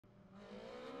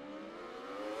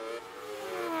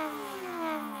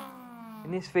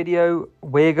In this video,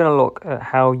 we're going to look at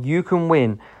how you can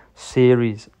win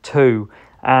Series 2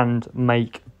 and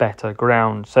make better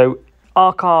ground. So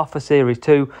our car for Series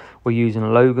 2, we're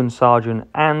using Logan Sargeant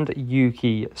and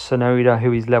Yuki Tsunoda,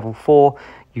 who is level 4.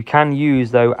 You can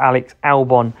use, though, Alex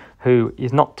Albon, who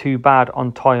is not too bad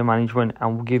on tyre management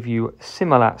and will give you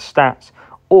similar stats,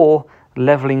 or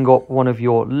levelling up one of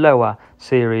your lower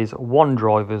Series 1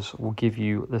 drivers will give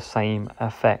you the same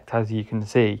effect, as you can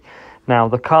see. Now,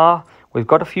 the car, we've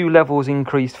got a few levels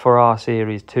increased for our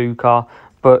Series 2 car,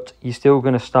 but you're still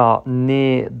going to start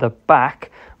near the back.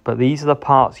 But these are the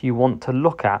parts you want to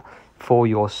look at for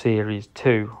your Series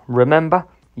 2. Remember,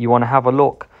 you want to have a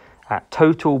look at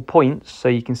total points. So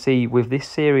you can see with this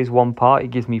Series 1 part, it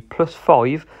gives me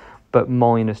 +5, but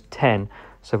 -10.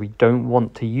 So we don't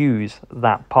want to use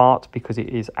that part because it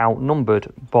is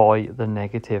outnumbered by the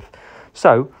negative.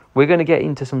 So we're going to get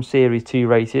into some Series 2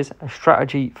 races, a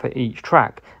strategy for each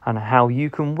track, and how you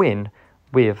can win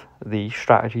with these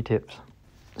strategy tips.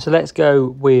 So let's go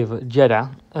with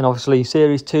Jeddah. And obviously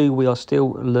Series 2, we are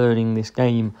still learning this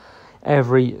game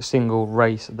every single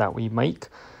race that we make.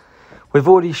 We've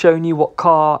already shown you what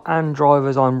car and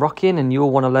drivers I'm rocking, and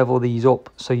you'll want to level these up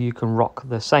so you can rock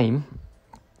the same.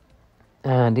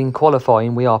 And in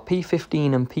qualifying, we are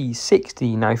P15 and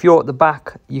P16. Now, if you're at the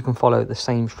back, you can follow the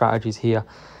same strategies here,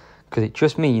 because it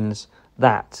just means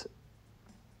that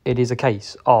it is a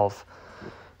case of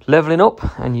leveling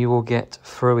up and you will get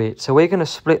through it. So we're going to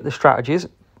split the strategies.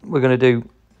 We're going to do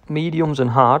mediums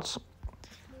and hards,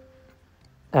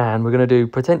 and we're going to do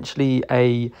potentially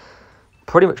a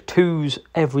pretty much 2s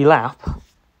every lap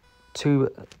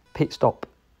to pit stop,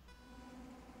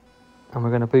 and we're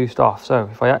going to boost off. So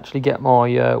if I actually get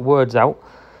my words out,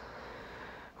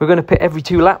 we're going to pit every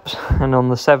 2 laps, and on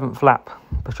the 7th lap,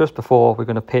 but just before, we're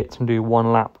going to pit and do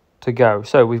 1 lap to go.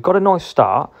 So we've got a nice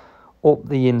start up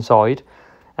the inside,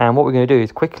 and what we're going to do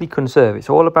is quickly conserve. It's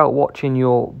all about watching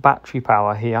your battery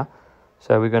power here.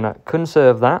 So we're going to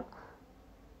conserve that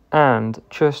and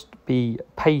just be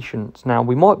patient. Now,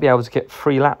 we might be able to get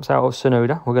 3 laps out of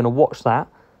Tsunoda. We're going to watch that,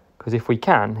 because if we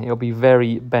can, it'll be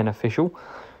very beneficial.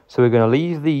 So we're going to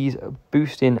leave these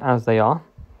boosting as they are,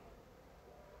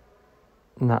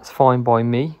 and that's fine by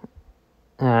me.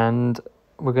 And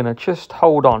we're going to just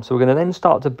hold on. So we're going to then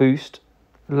start to boost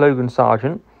Logan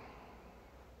Sargeant.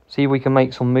 See if we can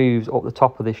make some moves up the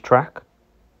top of this track.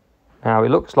 Now, it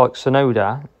looks like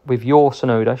Tsunoda, with your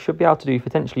Tsunoda, should be able to do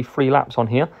potentially 3 laps on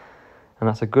here. And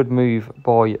that's a good move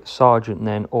by Sargeant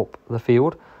then up the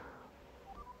field.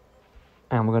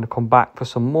 And we're going to come back for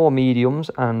some more mediums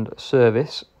and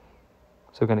service.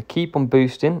 So we're going to keep on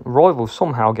boosting. Rival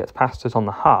somehow gets past us on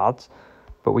the hards,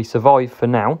 but we survive for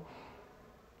now.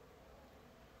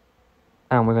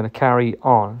 And we're going to carry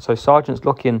on. So Sargeant's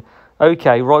looking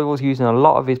okay. Rival's using a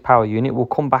lot of his power unit. We'll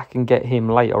come back and get him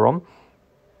later on.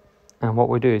 And what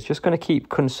we'll do is just going to keep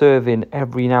conserving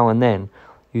every now and then,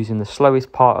 using the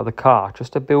slowest part of the car,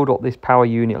 just to build up this power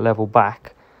unit level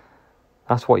back.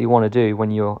 That's what you want to do when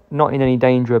you're not in any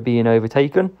danger of being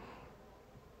overtaken.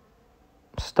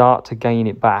 Start to gain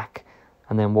it back,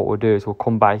 and then what we'll do is we'll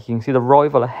come back. You can see the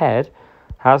rival ahead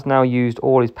has now used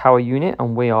all his power unit,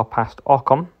 and we are past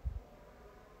Ocon.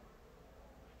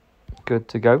 Good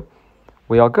to go.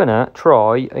 We are gonna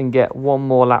try and get 1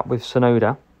 more lap with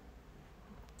Tsunoda,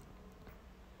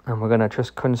 and we're gonna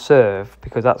just conserve,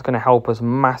 because that's going to help us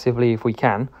massively if we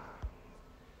can.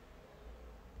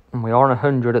 And we are on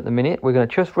 100 at the minute. We're going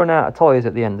to just run out of tyres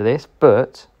at the end of this,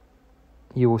 but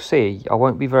you will see I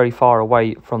won't be very far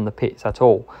away from the pits at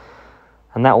all,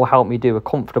 and that will help me do a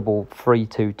comfortable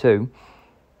 3-2-2.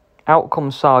 Out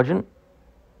comes Sargeant,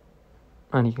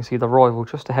 and you can see the rival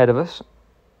just ahead of us,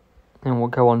 and we'll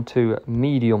go on to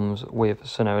mediums with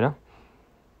Tsunoda.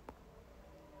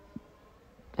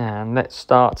 And let's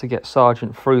start to get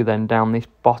Sargeant through then down this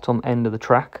bottom end of the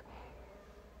track,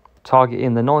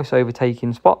 targeting the nice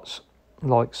overtaking spots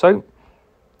like so,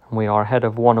 and we are ahead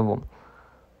of one of them.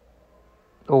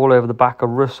 All over the back of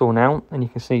Russell now, and you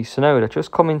can see Tsunoda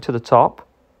just coming to the top.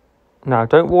 Now,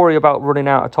 don't worry about running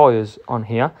out of tyres on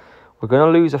here. We're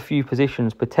going to lose a few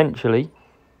positions potentially.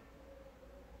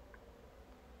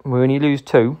 We only lose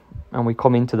 2 and we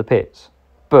come into the pits,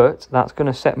 but that's going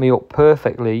to set me up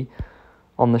perfectly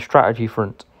on the strategy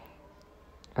front.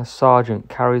 As Sargeant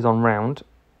carries on round,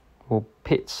 we'll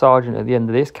pit Sargeant at the end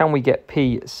of this. Can we get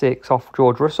P6 off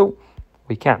George Russell?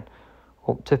 We can,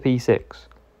 up to P6.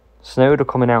 Tsunoda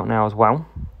coming out now as well,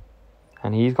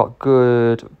 and he's got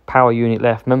good power unit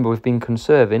left. Remember, we've been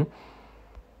conserving,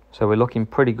 so we're looking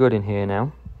pretty good in here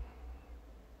now.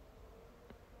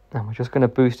 And we're just going to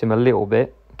boost him a little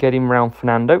bit, get him round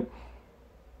Fernando.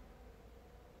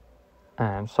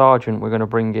 And Sergeant we're going to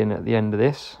bring in at the end of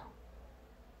this.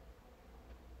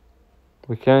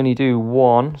 We can only do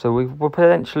one, so we'll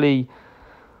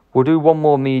do one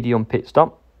more medium pit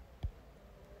stop.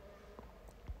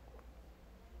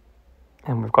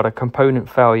 And we've got a component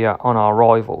failure on our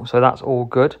rival, so that's all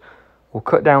good. We'll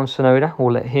cut down Sonoda,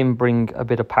 we'll let him bring a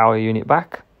bit of power unit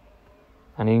back.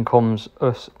 And in comes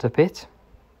us to pit.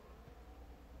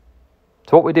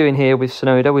 So what we're doing here with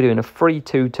Sonoda, we're doing a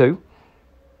 3-2-2.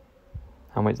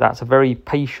 And that's a very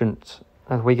patient,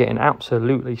 as we're getting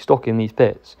absolutely stuck in these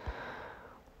pits.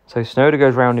 So Sonoda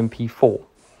goes round in P4.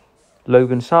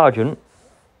 Logan Sargent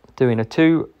doing a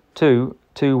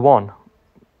 2-2-2-1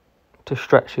 to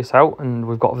stretch this out, and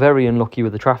we've got very unlucky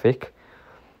with the traffic.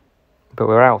 But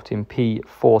we're out in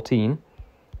P14,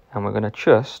 and we're going to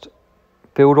just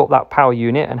build up that power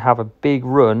unit and have a big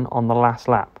run on the last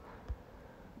lap.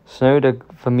 Sonoda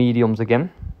for mediums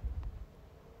again.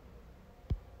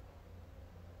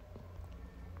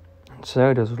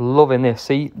 Sonoda's loving this.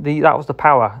 See, that was the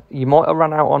power. You might have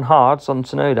run out on hards on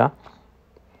Sonoda,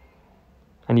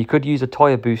 and you could use a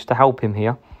tyre boost to help him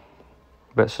here.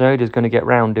 But Sonoda's going to get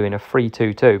round doing a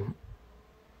 3-2-2.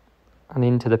 And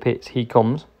into the pits he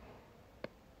comes.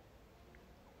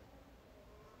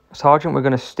 Sergeant, we're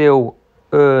going to still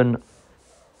earn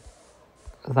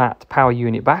that power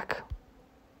unit back.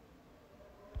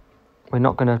 We're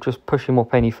not going to just push him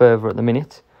up any further at the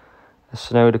minute as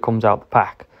Sonoda comes out the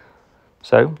pack.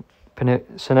 So,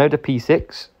 Sonoda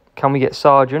P6. Can we get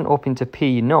Sergeant up into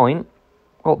P9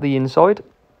 up the inside?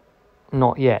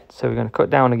 Not yet. So we're going to cut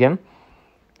down again.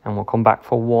 And we'll come back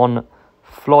for one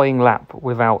flying lap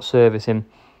without servicing.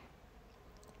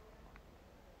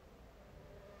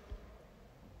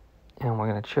 And we're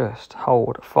going to just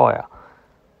hold fire.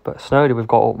 But Sonoda we've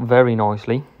got up very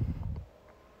nicely.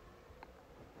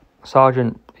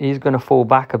 Sergeant, he's going to fall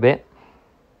back a bit.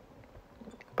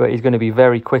 But he's going to be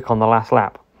very quick on the last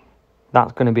lap.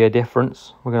 That's going to be a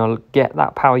difference. We're going to get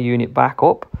that power unit back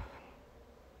up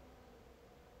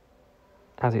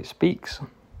as it speaks.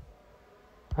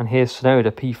 And here's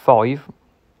Sonoda P5.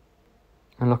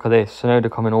 And look at this. Sonoda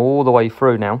coming all the way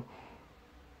through now.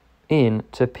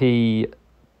 Into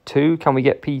P2. Can we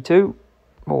get P2?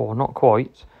 Oh, not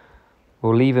quite.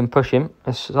 We'll leave him push him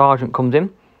as Sergeant comes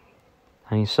in.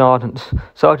 And Sergeant's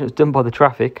done by the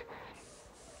traffic.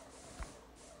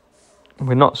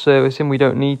 We're not servicing. We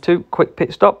don't need to. Quick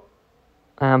pit stop.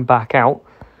 And back out.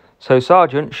 So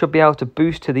Sergeant should be able to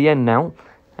boost to the end now.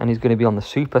 And he's going to be on the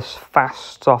super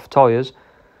fast soft tyres.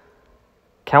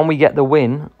 Can we get the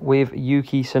win with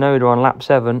Yuki Tsunoda on lap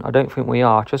 7? I don't think we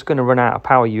are. Just going to run out of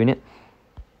power unit.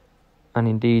 And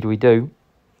indeed we do.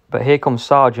 But here comes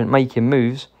Sergeant making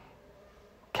moves.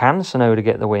 Can Tsunoda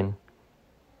get the win?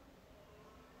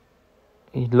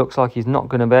 He looks like he's not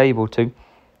going to be able to.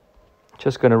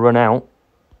 Just going to run out.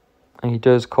 And he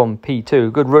does come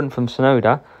P2. Good run from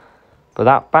Tsunoda.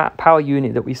 But that power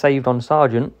unit that we saved on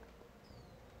Sergeant,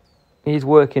 he's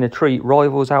working a treat.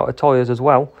 Rivals out of tyres as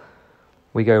well.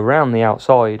 We go round the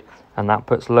outside, and that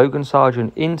puts Logan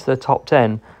Sargent into the top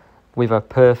 10 with a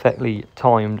perfectly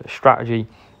timed strategy.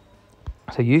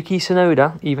 So Yuki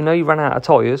Tsunoda, even though he ran out of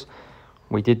tyres,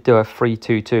 we did do a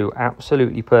 3-2-2,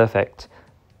 absolutely perfect.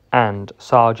 And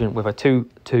Sargent with a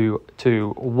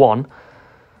 2-2-2-1.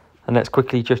 And let's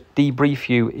quickly just debrief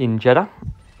you in Jeddah.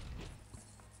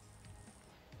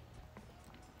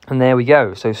 And there we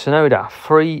go. So Tsunoda,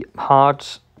 3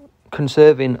 hards,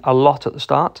 conserving a lot at the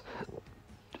start.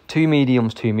 2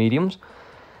 mediums, 2 mediums.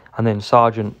 And then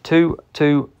Sergeant 2,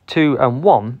 2, 2 and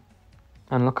 1.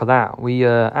 And look at that. We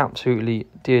absolutely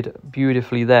did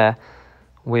beautifully there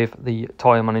with the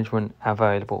tyre management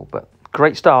available. But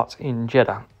great start in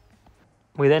Jeddah.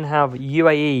 We then have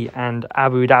UAE and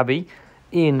Abu Dhabi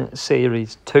in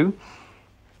Series 2.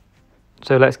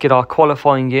 So let's get our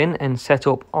qualifying in and set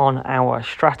up on our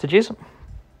strategies.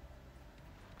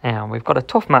 And we've got a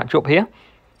tough match up here.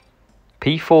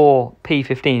 P4,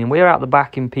 P15. We're out the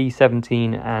back in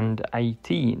P17 and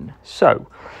 18. So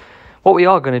what we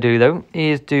are going to do though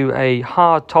is do a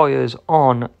hard tyres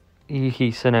on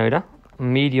Yuki Tsunoda,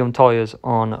 medium tyres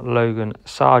on Logan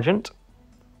Sargent,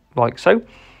 like so.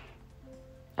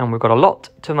 And we've got a lot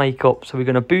to make up. So we're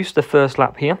going to boost the first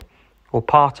lap here, or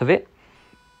part of it.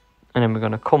 And then we're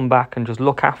going to come back and just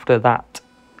look after that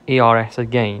ERS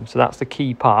again. So that's the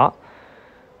key part.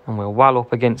 And we'll well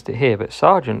up against it here. But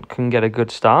Sargent can get a good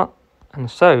start.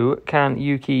 And so can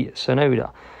Yuki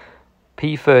Tsunoda.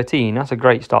 P13, that's a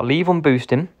great start. Leave on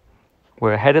boosting.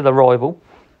 We're ahead of the rival.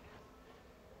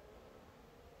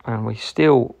 And we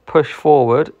still push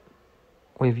forward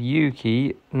with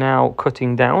Yuki now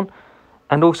cutting down.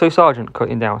 And also Sargent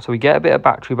cutting down. So we get a bit of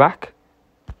battery back.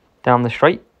 down the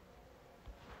straight.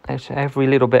 Every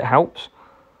little bit helps.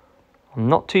 I'm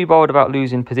not too bothered about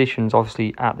losing positions,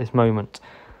 obviously, at this moment.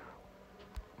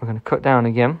 We're going to cut down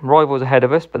again. Rivals ahead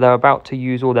of us, but they're about to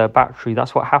use all their battery.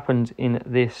 That's what happens in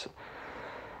this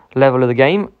level of the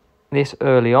game, this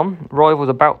early on. Rivals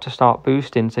about to start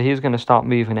boosting, so he's going to start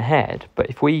moving ahead. But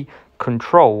if we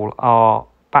control our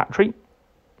battery,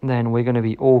 then we're going to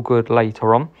be all good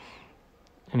later on.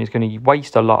 And he's going to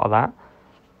waste a lot of that.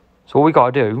 So all we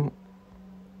got to do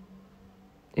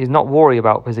is not worry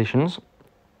about positions,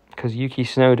 because Yuki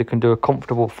Tsunoda can do a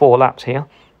comfortable 4 laps here.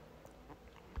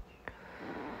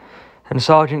 And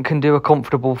Sargent can do a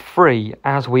comfortable 3,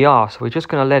 as we are. So we're just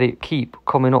going to let it keep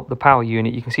coming up the power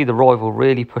unit. You can see the rival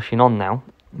really pushing on now.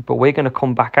 But we're going to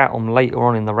come back at them later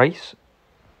on in the race.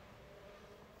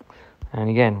 And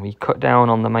again, we cut down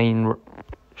on the main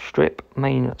strip,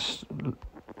 main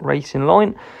racing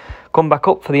line. Come back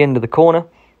up for the end of the corner.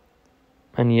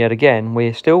 And yet again,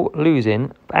 we're still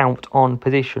losing out on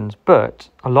positions. But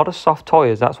a lot of soft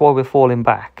tyres, that's why we're falling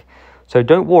back. So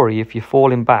don't worry if you're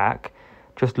falling back.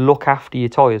 Just look after your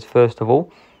tyres first of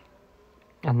all,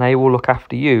 and they will look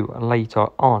after you later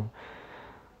on.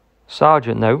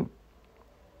 Sargent, though,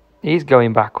 he's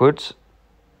going backwards,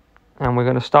 and we're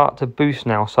going to start to boost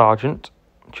now, Sargent.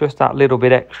 Just that little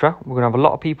bit extra. We're going to have a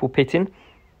lot of people pitting.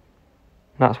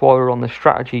 That's why we're on the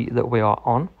strategy that we are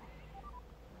on.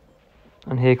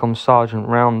 And here comes Sargent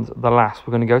round the last.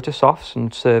 We're going to go to softs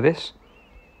and service.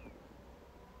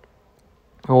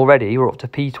 Already, we're up to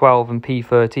P12 and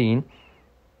P13.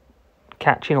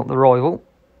 Catching up the rival,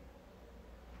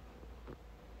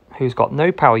 who's got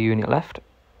no power unit left.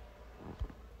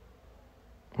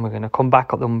 And we're going to come back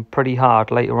at them pretty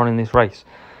hard later on in this race.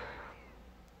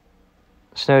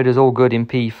 Tsunoda's all good in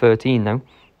P13 though.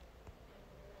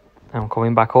 And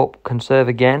coming back up, conserve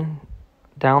again,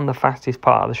 down the fastest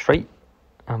part of the straight,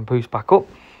 and boost back up.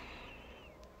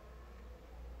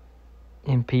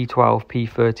 In P12,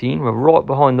 P13, we're right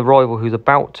behind the rival who's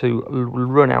about to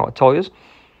run out of tyres.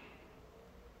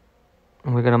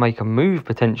 And we're going to make a move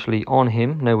potentially on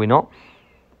him. No, we're not.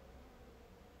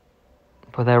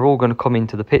 But they're all going to come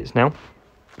into the pits now.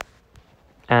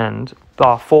 And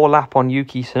our 4 lap on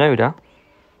Yuki Tsunoda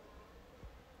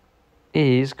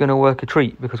is going to work a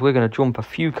treat, because we're going to jump a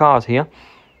few cars here.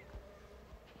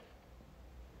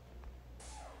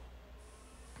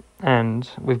 And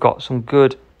we've got some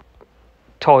good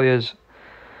tyres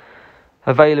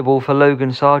available for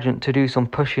Logan Sargent to do some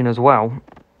pushing as well.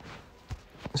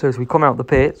 So as we come out the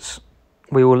pits,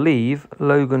 we will leave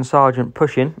Logan Sargent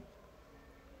pushing.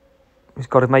 He's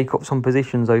got to make up some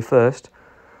positions though first.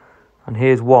 And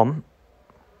here's one.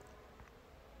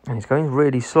 And he's going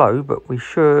really slow, but we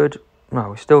should... No,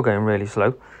 we're still going really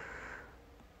slow.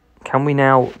 Can we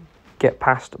now get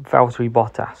past Valtteri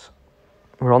Bottas?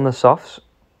 We're on the softs.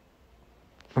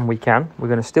 And we can. We're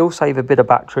going to still save a bit of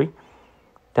battery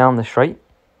down the straight.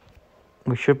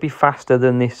 We should be faster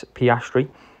than this Piastri.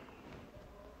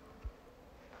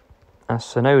 As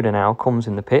Tsunoda now comes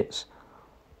in the pits.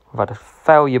 We've had a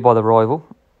failure by the rival.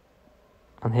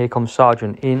 And here comes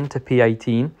Sargent into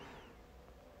P18.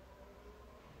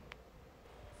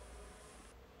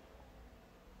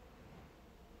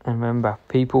 And remember,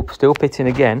 people still pitting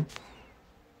again.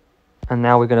 And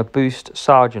now we're going to boost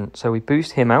Sargent. So we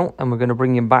boost him out and we're going to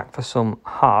bring him back for some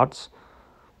hards.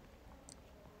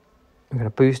 We're going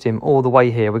to boost him all the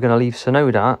way here. We're going to leave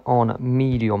Tsunoda on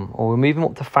medium. Or we'll move him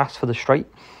up to fast for the straight.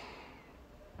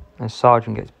 As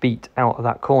Sargent gets beat out of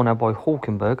that corner by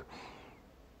Hulkenberg.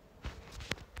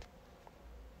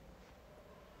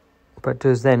 But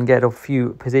does then get a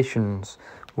few positions.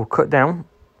 We'll cut down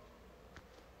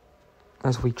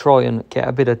as we try and get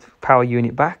a bit of power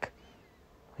unit back.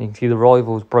 You can see the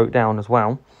rivals broke down as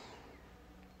well.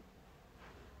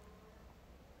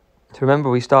 So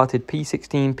remember, we started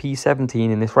P16,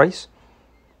 P17 in this race.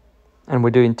 And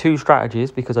we're doing 2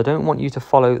 strategies because I don't want you to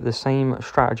follow the same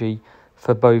strategy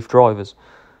for both drivers,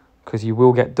 because you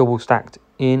will get double stacked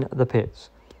in the pits.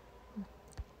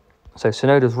 So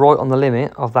Tsunoda's right on the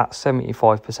limit of that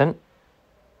 75%.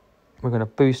 We're going to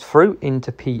boost through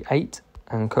into P8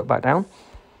 and cut back down.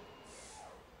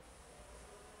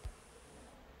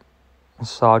 And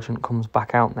Sargent comes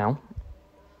back out now.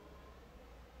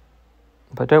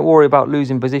 But don't worry about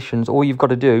losing positions. All you've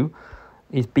got to do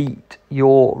is beat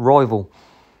your rival.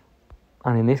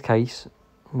 And in this case,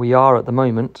 we are at the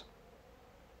moment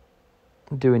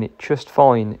doing it just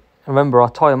fine. Remember, our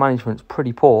tyre management's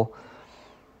pretty poor.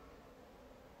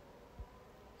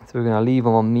 So we're going to leave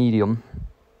them on medium.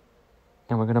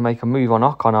 And we're going to make a move on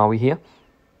Ocon, are we here?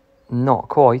 Not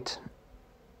quite.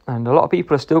 And a lot of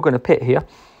people are still going to pit here.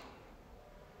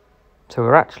 So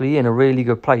we're actually in a really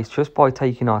good place just by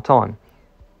taking our time.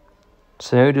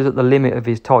 Tsunoda's at the limit of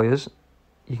his tyres.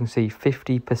 You can see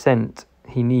 50%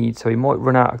 he needs, so he might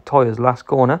run out of tyres last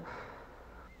corner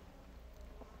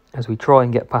as we try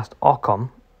and get past Ocon.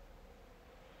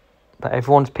 But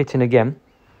everyone's pitting again.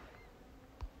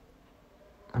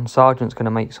 And Sargent's going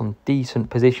to make some decent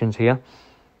positions here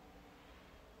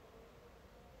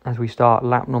as we start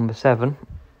lap number 7.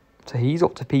 So he's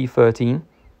up to P13.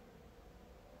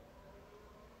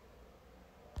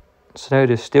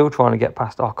 Tsunoda's still trying to get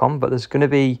past Ocon, but there's going to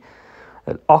be...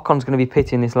 Ocon's going to be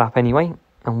pitting this lap anyway,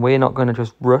 and we're not going to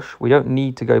just rush. We don't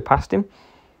need to go past him.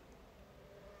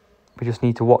 We just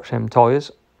need to watch them tyres.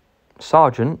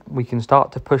 Sargent, we can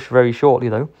start to push very shortly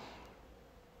though,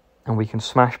 and we can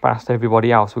smash past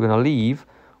everybody else. We're going to leave,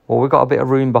 well, we've got a bit of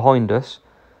room behind us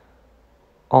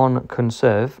on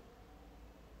conserve.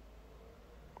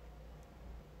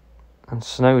 And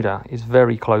Tsunoda is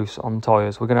very close on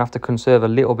tyres. We're going to have to conserve a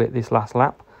little bit this last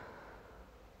lap.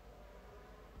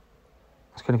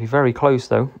 It's going to be very close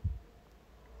though.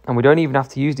 And we don't even have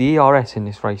to use the ERS in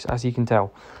this race, as you can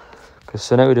tell, because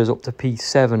Tsunoda's up to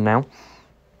P7 now.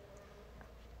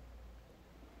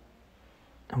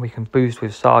 And we can boost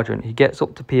with Sargent. He gets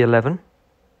up to P11.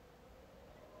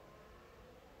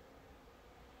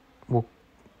 We'll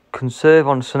conserve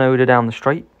on Tsunoda down the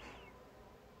straight,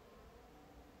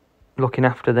 looking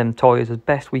after them tyres as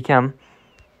best we can.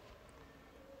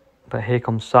 But here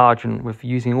comes Sargent with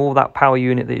using all that power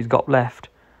unit that he's got left.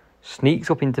 Sneaks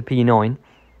up into P9.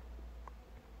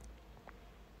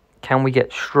 Can we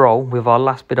get Stroll with our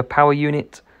last bit of power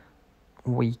unit?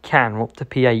 We can. We're up to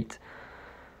P8.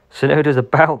 Tsunoda's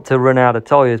about to run out of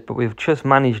tyres, but we've just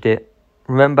managed it.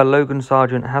 Remember, Logan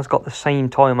Sargent has got the same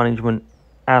tyre management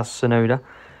as Tsunoda,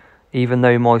 even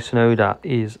though my Tsunoda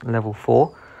is level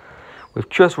 4. We've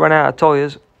just run out of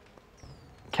tyres.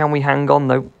 Can we hang on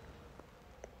though?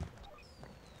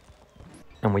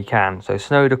 And we can. So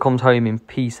Tsunoda comes home in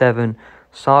P7,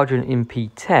 Sargent in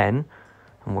P10,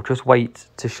 and we'll just wait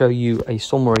to show you a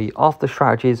summary of the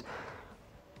strategies.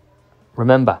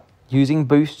 Remember, using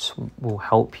boosts will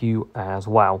help you as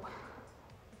well.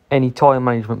 Any tyre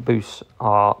management boosts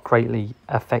are greatly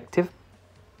effective.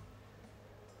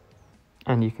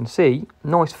 And you can see,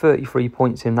 nice 33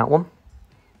 points in that one.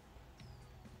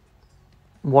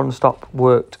 One stop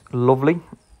worked lovely.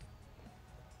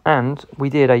 And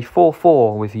we did a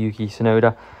 4-4 with Yuki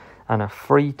Tsunoda and a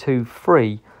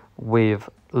 3-2-3 with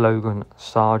Logan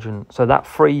Sargent. So that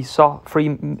free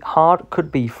hard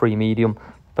could be free medium,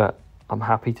 but I'm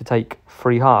happy to take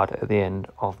free hard at the end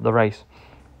of the race.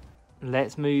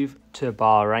 Let's move to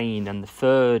Bahrain and the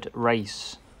third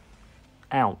race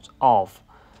out of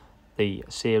the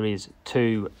Series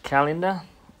 2 calendar.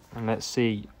 And let's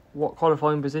see what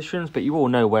qualifying positions, but you all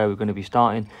know where we're going to be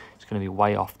starting. It's going to be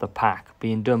way off the pack,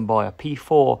 being done by a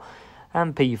P4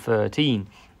 and P13.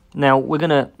 Now, we're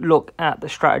going to look at the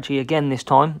strategy again this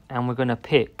time, and we're going to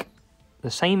pick the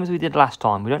same as we did last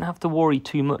time. We don't have to worry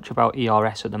too much about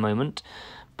ERS at the moment,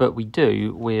 but we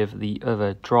do with the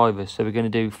other drivers. So we're going to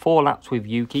do 4 laps with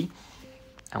Yuki,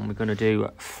 and we're going to do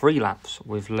 3 laps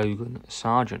with Logan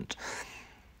Sargent.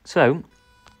 So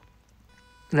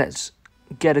let's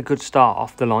get a good start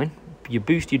off the line. You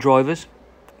boost your drivers.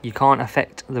 You can't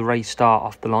affect the race start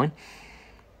off the line.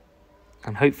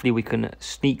 And hopefully we can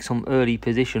sneak some early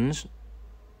positions.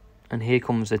 And here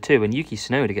comes the 2. And Yuki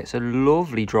Tsunoda gets a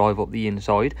lovely drive up the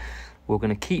inside. We're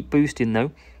going to keep boosting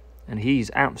though. And he's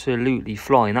absolutely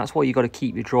flying. That's why you got to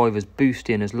keep your drivers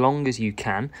boosting as long as you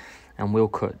can. And we'll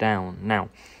cut down. Now,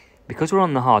 because we're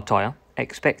on the hard tyre,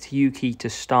 expect Yuki to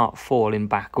start falling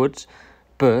backwards.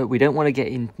 But we don't want to get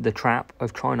in the trap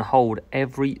of trying to hold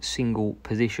every single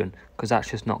position, because that's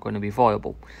just not going to be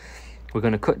viable. We're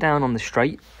going to cut down on the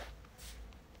straight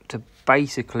to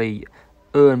basically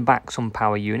earn back some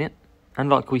power unit. And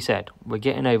like we said, we're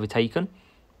getting overtaken,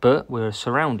 but we're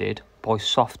surrounded by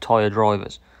soft tyre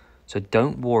drivers. So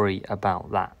don't worry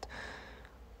about that.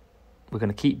 We're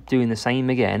going to keep doing the same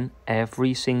again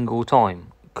every single time.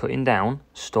 Cutting down,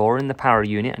 storing the power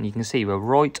unit, and you can see we're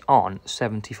right on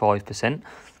 75%.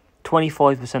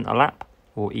 25% a lap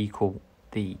will equal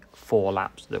the 4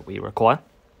 laps that we require.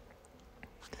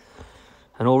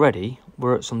 And already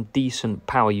we're at some decent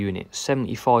power unit,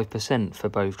 75% for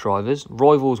both drivers.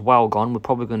 Rivals well gone. We're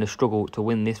probably going to struggle to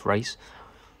win this race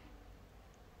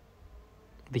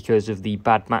because of the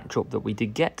bad matchup that we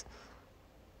did get.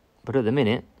 But at the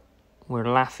minute, we're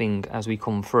laughing as we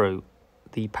come through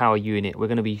the power unit. We're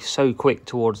going to be so quick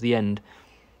towards the end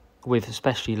with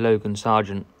especially Logan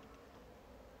Sargent.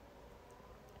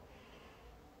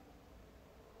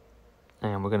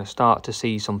 And we're going to start to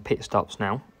see some pit stops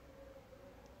now.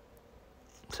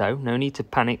 So no need to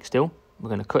panic still. We're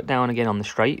going to cut down again on the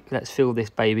straight. Let's fill this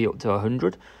baby up to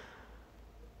 100.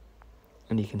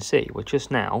 And you can see we're just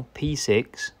now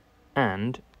P6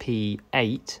 and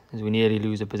P8 as we nearly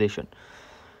lose a position.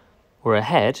 We're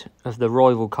ahead of the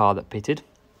rival car that pitted.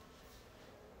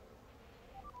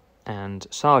 And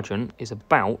Sargent is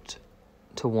about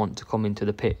to want to come into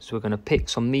the pit. So we're going to pick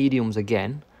some mediums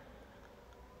again.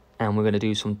 And we're going to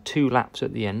do some 2 laps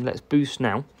at the end. Let's boost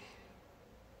now.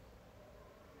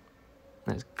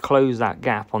 Let's close that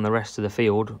gap on the rest of the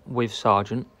field with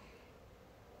Sargent.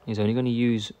 He's only going to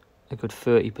use a good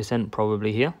 30%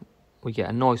 probably here. We get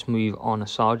a nice move on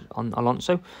on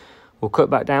Alonso. We'll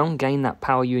cut back down, gain that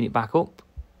power unit back up,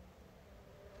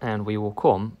 and we will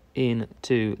come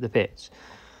into the pits.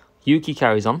 Yuki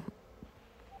carries on,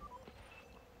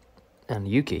 and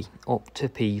Yuki up to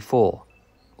P4.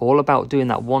 All about doing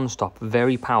that one stop,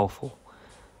 very powerful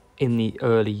in the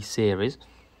early series.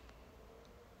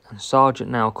 And Sargent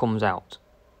now comes out.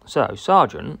 So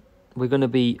Sargent, we're going to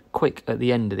be quick at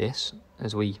the end of this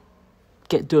as we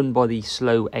get done by the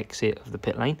slow exit of the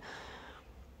pit lane.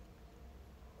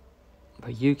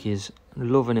 But Yuki's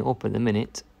loving it up at the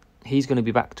minute. He's going to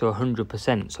be back to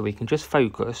 100%, so we can just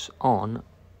focus on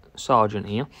Sargent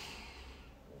here.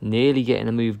 Nearly getting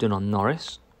a move done on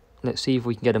Norris. Let's see if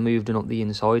we can get a move done up the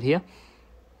inside here.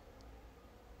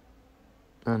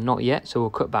 Not yet, so we'll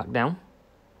cut back down.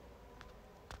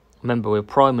 Remember, we're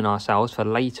priming ourselves for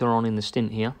later on in the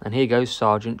stint here. And here goes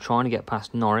Sargent trying to get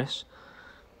past Norris.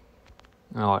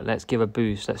 Alright, let's give a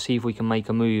boost. Let's see if we can make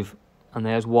a move. And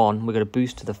there's one. We're going to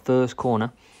boost to the first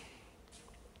corner.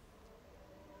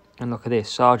 And look at this.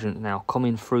 Sargent now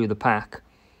coming through the pack.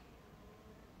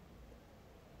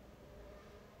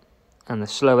 And the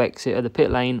slow exit of the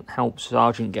pit lane helps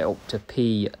Sargent get up to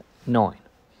P9.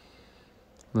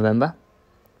 Remember,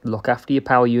 look after your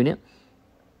power unit.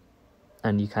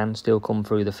 And you can still come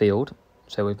through the field.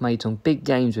 So we've made some big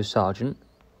gains with Sargent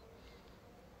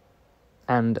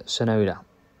and Tsunoda.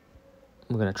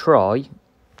 We're going to try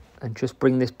and just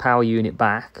bring this power unit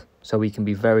back so we can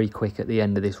be very quick at the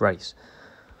end of this race.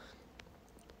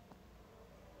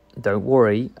 Don't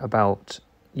worry about...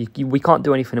 we can't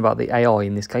do anything about the AI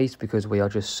in this case because we are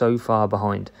just so far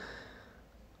behind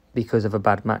because of a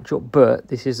bad matchup. But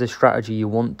this is the strategy you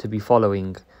want to be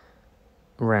following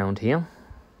around here.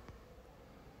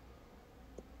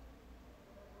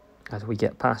 As we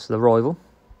get past the rival,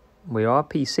 we are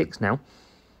P6 now.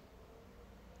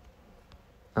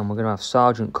 And we're going to have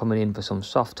Sargent coming in for some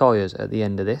soft tyres at the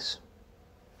end of this.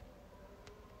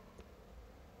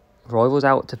 Rival's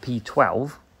out to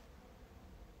P12.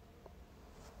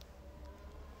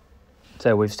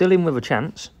 So we're still in with a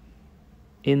chance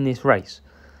in this race.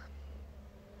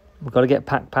 We've got to get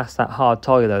past that hard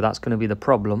tyre though, that's going to be the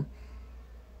problem.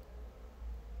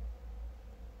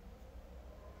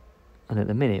 And at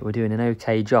the minute, we're doing an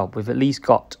okay job. We've at least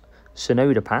got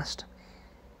Tsunoda past.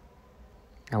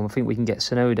 And I think we can get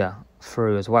Tsunoda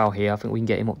through as well here. I think we can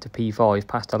get him up to P5.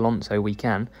 Past Alonso, we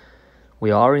can.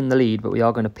 We are in the lead, but we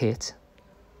are going to pit.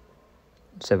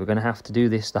 So we're going to have to do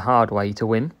this the hard way to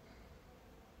win.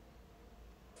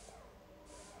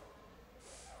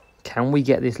 Can we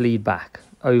get this lead back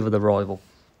over the rival?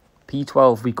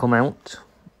 P12 we come out.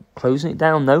 Closing it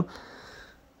down though.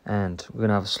 And we're going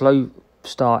to have a slow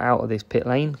start out of this pit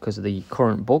lane because of the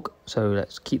current bug, so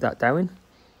let's keep that down.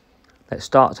 Let's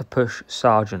start to push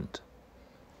Sargent.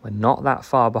 We're not that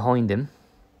far behind him,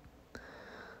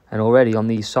 and already on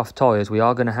these soft tyres we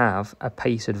are going to have a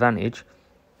pace advantage,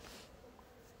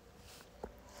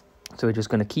 so we're just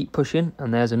going to keep pushing.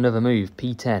 And there's another move,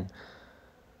 P10.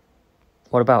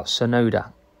 What about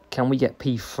Tsunoda? Can we get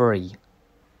P3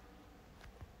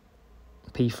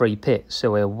 pit?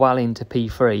 So we're well into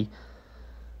P3,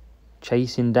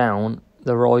 chasing down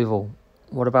the rival.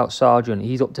 What about Sargent?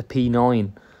 He's up to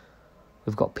P9.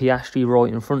 We've got Piastri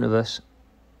right in front of us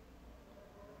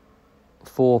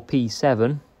for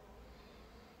P7.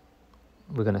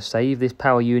 We're going to save this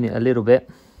power unit a little bit.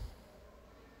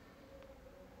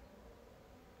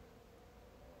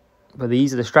 But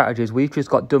these are the strategies. We've just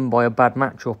got done by a bad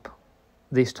matchup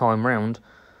this time round.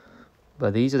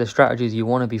 But these are the strategies you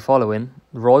want to be following.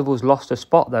 The rival's lost a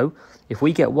spot though. If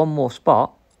we get one more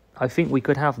spot, I think we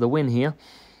could have the win here.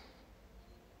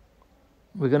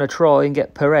 We're going to try and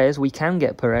get Perez. We can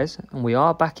get Perez. And we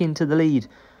are back into the lead.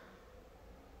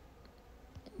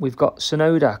 We've got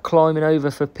Tsunoda climbing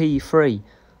over for P3.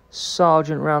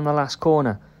 Sargent round the last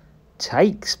corner.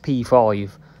 Takes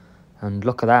P5. And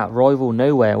look at that. Rival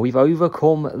nowhere. We've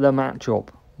overcome the matchup.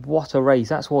 What a race.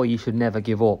 That's why you should never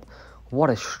give up. What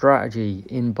a strategy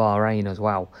in Bahrain as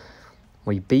well.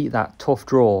 We beat that tough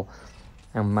draw.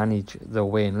 and manage the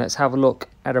win. Let's have a look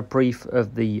at a brief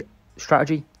of the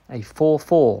strategy. A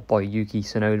 4-4 by Yuki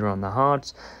Tsunoda on the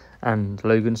hards, and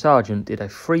Logan Sargeant did a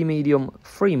 3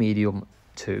 medium,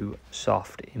 2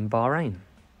 soft in Bahrain.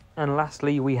 And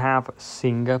lastly, we have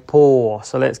Singapore.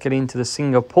 So let's get into the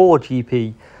Singapore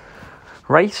GP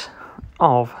race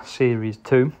of Series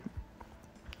 2.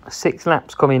 6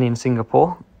 laps coming in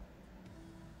Singapore.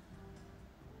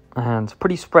 And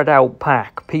pretty spread out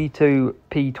pack. P2,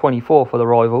 P24 for the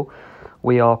rival.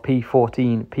 We are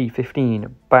P14,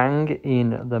 P15, bang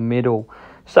in the middle.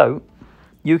 So,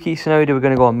 Yuki Tsunoda, we're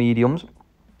going to go on mediums.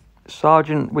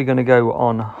 Sargeant, we're going to go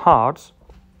on hards.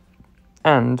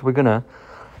 And we're going to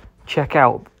check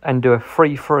out and do a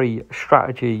 3-3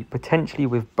 strategy, potentially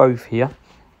with both here.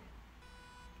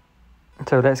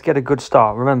 So let's get a good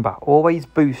start. Remember, always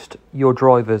boost your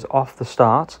drivers off the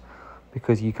start,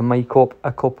 because you can make up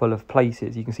a couple of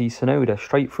places. You can see Tsunoda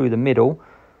straight through the middle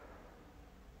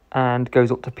and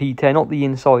goes up to P10, up the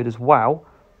inside as well.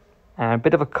 And a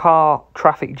bit of a car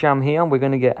traffic jam here. We're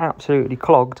going to get absolutely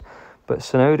clogged. But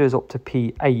Tsunoda's up to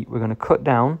P8. We're going to cut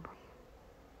down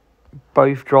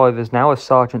both drivers now as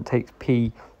Sargeant takes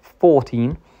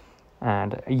P14.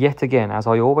 And yet again, as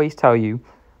I always tell you,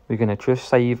 we're going to just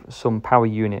save some power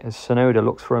unit as Tsunoda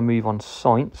looks for a move on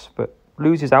Sainz, but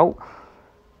loses out.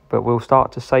 But we'll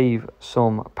start to save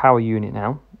some power unit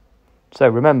now. So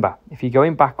remember, if you're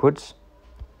going backwards,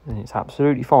 then it's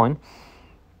absolutely fine,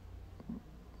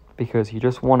 because you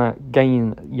just want to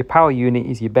gain, your power unit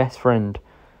is your best friend.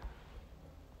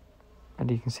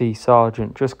 And you can see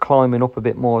Sargeant just climbing up a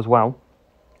bit more as well.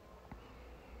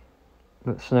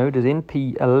 But Tsunoda's in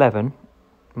P11,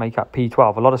 make up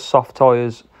P12. A lot of soft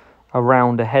tyres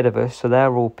around ahead of us, so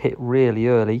they're all pit really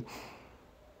early.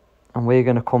 And we're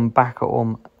going to come back at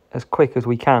them as quick as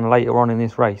we can later on in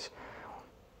this race.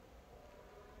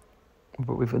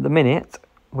 But at the minute,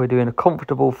 we're doing a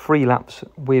comfortable 3 laps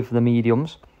with the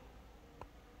mediums.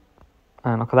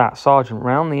 And look at that, Sargeant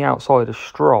round the outside of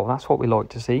Stroll. That's what we like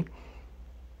to see.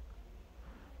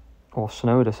 Or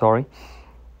Tsunoda, sorry.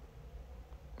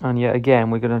 And yet again,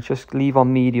 we're going to just leave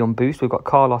on medium boost. We've got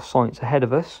Carlos Sainz ahead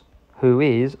of us, who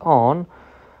is on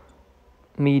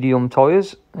medium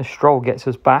tyres. As Stroll gets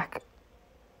us back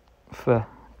for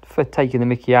taking the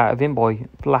mickey out of him by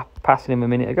passing him a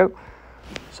minute ago.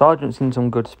 Sargeant's in some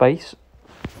good space.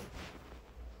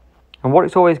 And what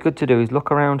it's always good to do is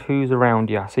look around who's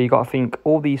around you. So you got to think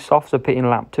all these softs are pitting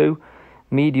lap 2,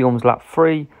 mediums lap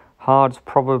 3, hards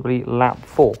probably lap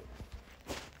 4.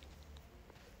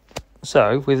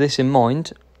 So with this in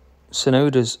mind,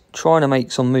 Tsunoda's trying to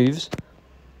make some moves,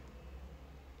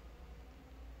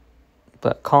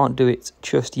 but can't do it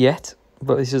just yet.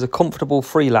 But this is a comfortable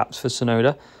 3 laps for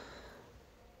Tsunoda.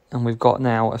 And we've got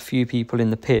now a few people in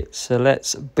the pits. So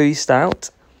let's boost out.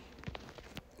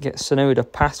 Get Tsunoda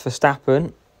past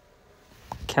Verstappen.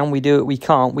 Can we do it? We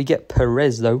can't. We get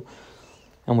Perez though.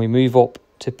 And we move up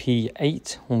to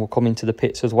P8. And we'll come into the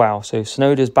pits as well. So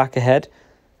Tsunoda's back ahead.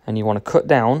 And you want to cut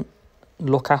down.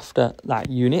 Look after that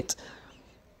unit.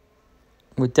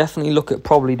 We'd definitely look at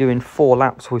probably doing 4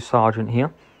 laps with Sargeant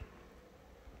here.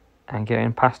 And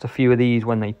getting past a few of these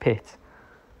when they pit.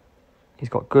 He's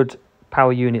got good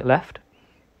power unit left.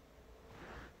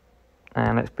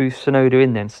 And let's boost Tsunoda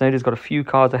in then. Tsunoda's got a few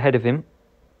cars ahead of him.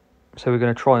 So we're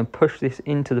going to try and push this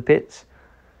into the pits.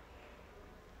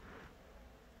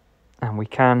 And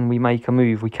we make a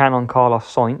move. We can on Carlos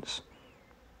Sainz.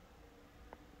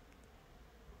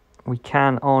 We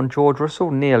can on George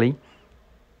Russell, nearly.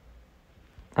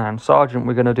 And Sargeant,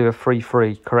 we're going to do a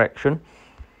 3-3 correction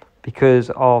because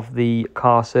of the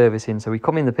car servicing. So we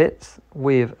come in the pits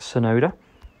with Tsunoda.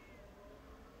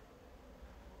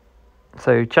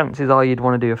 So chances are you'd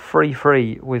want to do a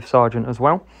 3-3 with Sargeant as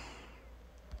well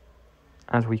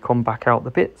as we come back out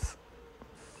the pits.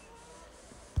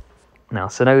 Now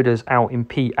Tsunoda's out in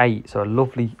P8, so a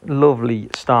lovely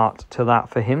start to that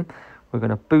for him. We're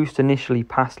going to boost initially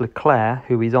past Leclerc,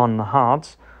 who is on the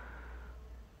hards.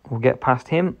 We'll get past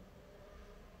him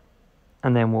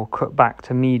and then we'll cut back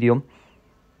to medium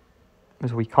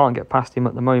as we can't get past him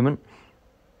at the moment.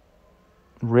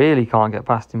 Really can't get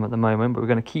past him at the moment, but we're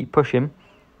going to keep pushing.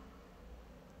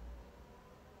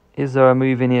 Is there a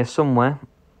move in here somewhere?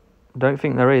 Don't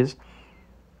think there is.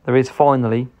 There is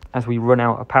finally, as we run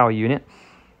out of power unit.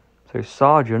 So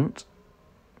Sargeant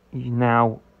is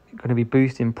now going to be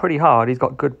boosting pretty hard. He's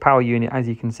got good power unit, as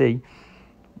you can see.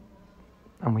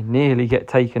 And we nearly get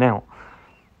taken out.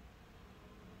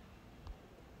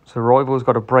 So Rival's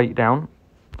got a breakdown.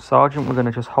 Sargeant, we're going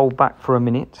to just hold back for a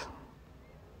minute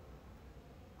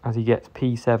as he gets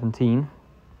P17.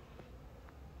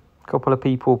 Couple of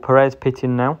people, Perez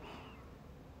pitting now.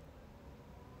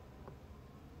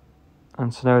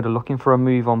 And Tsunoda looking for a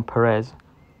move on Perez.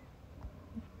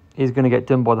 He's going to get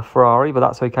done by the Ferrari, but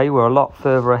that's okay. We're a lot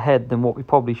further ahead than what we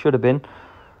probably should have been,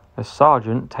 as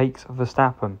Sargent takes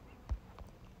Verstappen.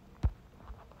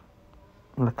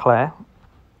 Leclerc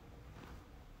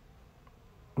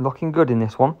looking good in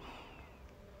this one.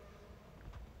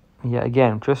 Yet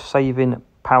again, just saving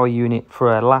power unit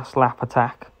for a last lap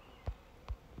attack.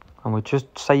 And we're just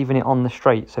saving it on the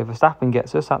straight. So Verstappen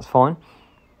gets us, that's fine.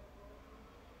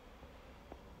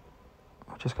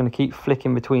 We're just going to keep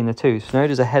flicking between the two.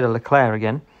 Tsunoda's ahead of Leclerc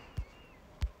again.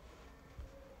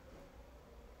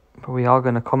 But we are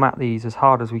going to come at these as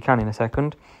hard as we can in a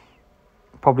second.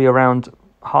 Probably around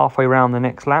halfway around the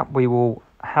next lap, we will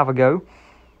have a go.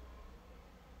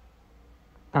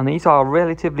 And these are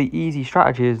relatively easy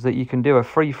strategies that you can do. A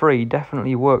 3-3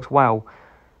 definitely works well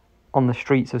on the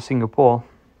streets of Singapore.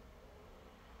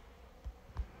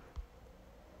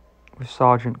 With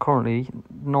Sargent currently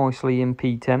nicely in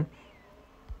P10.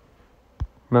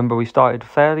 Remember, we started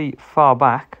fairly far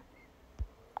back.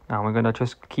 Now we're going to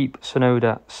just keep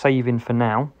Tsunoda saving for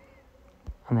now.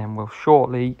 And then we'll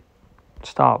shortly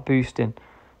start boosting.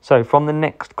 So from the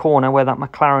next corner where that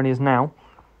McLaren is now,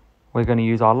 we're going to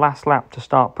use our last lap to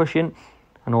start pushing.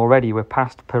 And already we're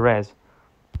past Perez.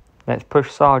 Let's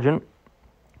push Sargent.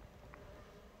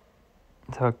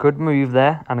 So a good move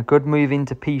there. And a good move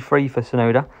into P3 for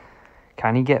Tsunoda.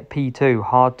 Can he get P2?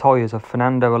 Hard tyres of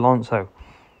Fernando Alonso.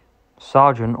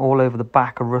 Sargent all over the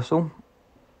back of Russell.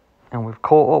 And we've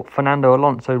caught up Fernando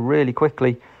Alonso really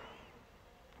quickly.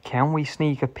 Can we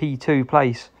sneak a P2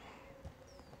 place?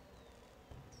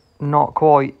 Not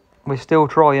quite. We're still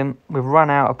trying. We've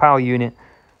run out of power unit.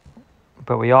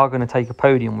 But we are going to take a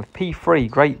podium with P3.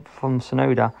 Great from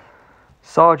Tsunoda.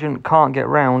 Sargent can't get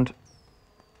round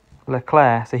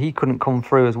Leclerc, so he couldn't come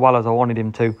through as well as I wanted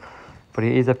him to. But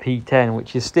it is a P10,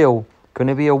 which is still going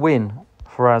to be a win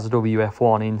for us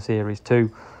WF1 in Series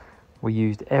 2. We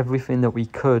used everything that we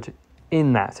could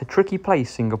in that. It's a tricky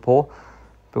place, Singapore,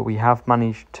 but we have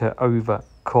managed to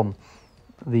overcome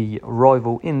the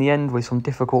rival in the end with some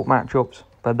difficult matchups.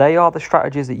 But they are the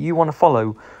strategies that you want to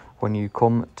follow when you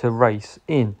come to race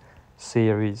in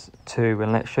Series 2.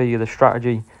 And let's show you the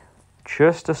strategy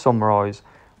just to summarise.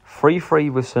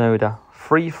 3-3 with Tsunoda,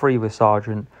 3-3 with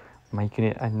Sargent, making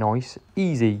it a nice,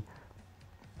 easy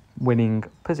winning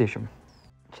position.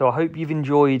 So I hope you've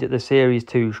enjoyed the Series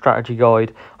 2 strategy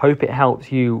guide. Hope it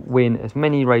helps you win as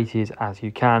many races as you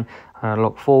can. And I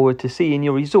look forward to seeing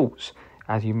your results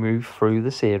as you move through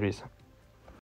the series.